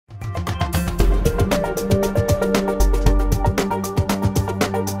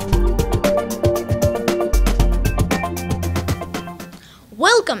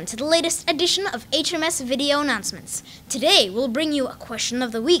to the latest edition of HMS Video Announcements. Today, we'll bring you a question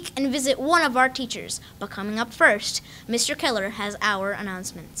of the week and visit one of our teachers. But coming up first, Mr. Keller has our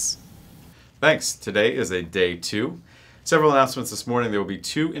announcements. Thanks. Today is a day 2. Several announcements this morning. There will be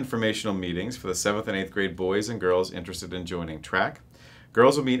 2 informational meetings for the 7th and 8th grade boys and girls interested in joining track.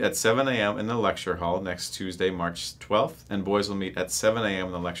 Girls will meet at 7 a.m. in the lecture hall next Tuesday, March 12th, and boys will meet at 7 a.m.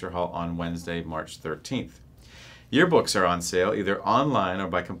 in the lecture hall on Wednesday, March 13th. Yearbooks are on sale either online or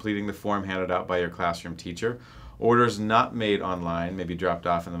by completing the form handed out by your classroom teacher. Orders not made online may be dropped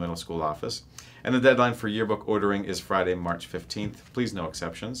off in the middle school office. And the deadline for yearbook ordering is Friday, March 15th. Please no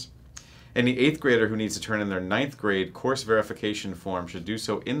exceptions. Any 8th grader who needs to turn in their 9th grade course verification form should do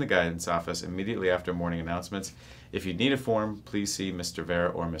so in the guidance office immediately after morning announcements. If you need a form, please see Mr. Vera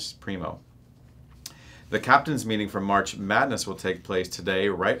or Ms. Primo. The captain's meeting for March Madness will take place today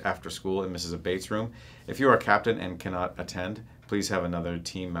right after school in Mrs. Abate's room. If you are a captain and cannot attend, please have another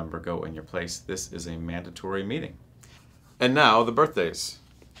team member go in your place. This is a mandatory meeting. And now the birthdays.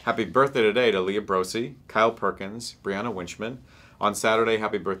 Happy birthday today to Leah Brosi, Kyle Perkins, Brianna Winchman. On Saturday,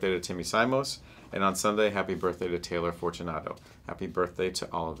 happy birthday to Timmy Simos. And on Sunday, happy birthday to Taylor Fortunato. Happy birthday to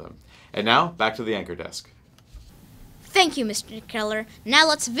all of them. And now, back to the anchor desk. Thank you, Mr. Keller. Now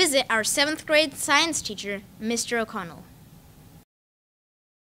let's visit our 7th grade science teacher, Mr. O'Connell.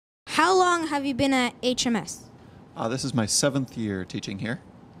 How long have you been at HMS? This is my 7th year teaching here.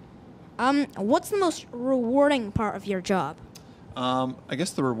 What's the most rewarding part of your job? I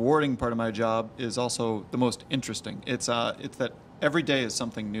guess the rewarding part of my job is also the most interesting. It's that every day is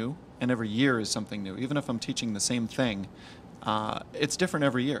something new, and every year is something new. Even if I'm teaching the same thing, it's different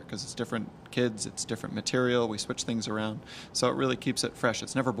every year because it's different kids, it's different material, we switch things around. So it really keeps it fresh.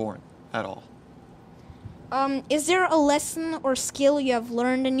 It's never boring at all. Is there a lesson or skill you have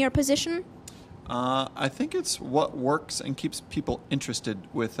learned in your position? I think it's what works and keeps people interested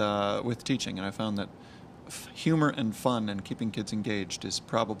with teaching, and I found that humor and fun and keeping kids engaged is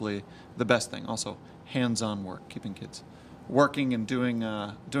probably the best thing. Also, hands-on work, keeping kids working and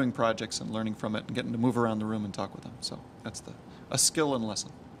doing projects and learning from it and getting to move around the room and talk with them. So that's a skill and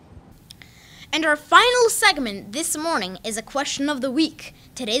lesson. And our final segment this morning is a question of the week.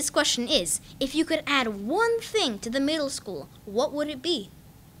 Today's question is, if you could add one thing to the middle school, what would it be?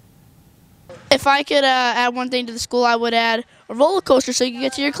 If I could add one thing to the school, I would add a roller coaster so you can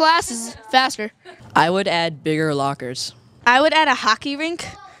get to your classes faster. I would add bigger lockers. I would add a hockey rink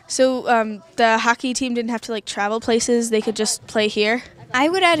so the hockey team didn't have to travel places. They could just play here. I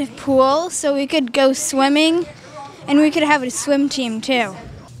would add a pool so we could go swimming and we could have a swim team too.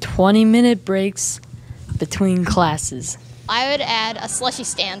 20-minute breaks between classes. I would add a slushy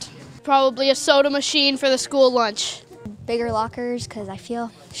stand. Probably a soda machine for the school lunch. Bigger lockers because I feel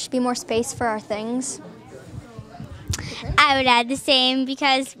there should be more space for our things. I would add the same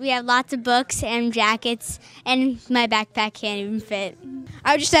because we have lots of books and jackets and my backpack can't even fit.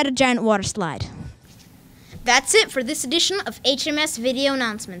 I would just add a giant water slide. That's it for this edition of HMS Video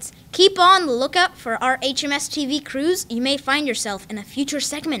Announcements. Keep on the lookout for our HMS TV crews. You may find yourself in a future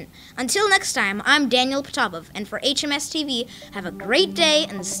segment. Until next time, I'm Daniel Potapov, and for HMS TV, have a great day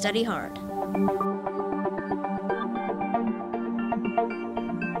and study hard.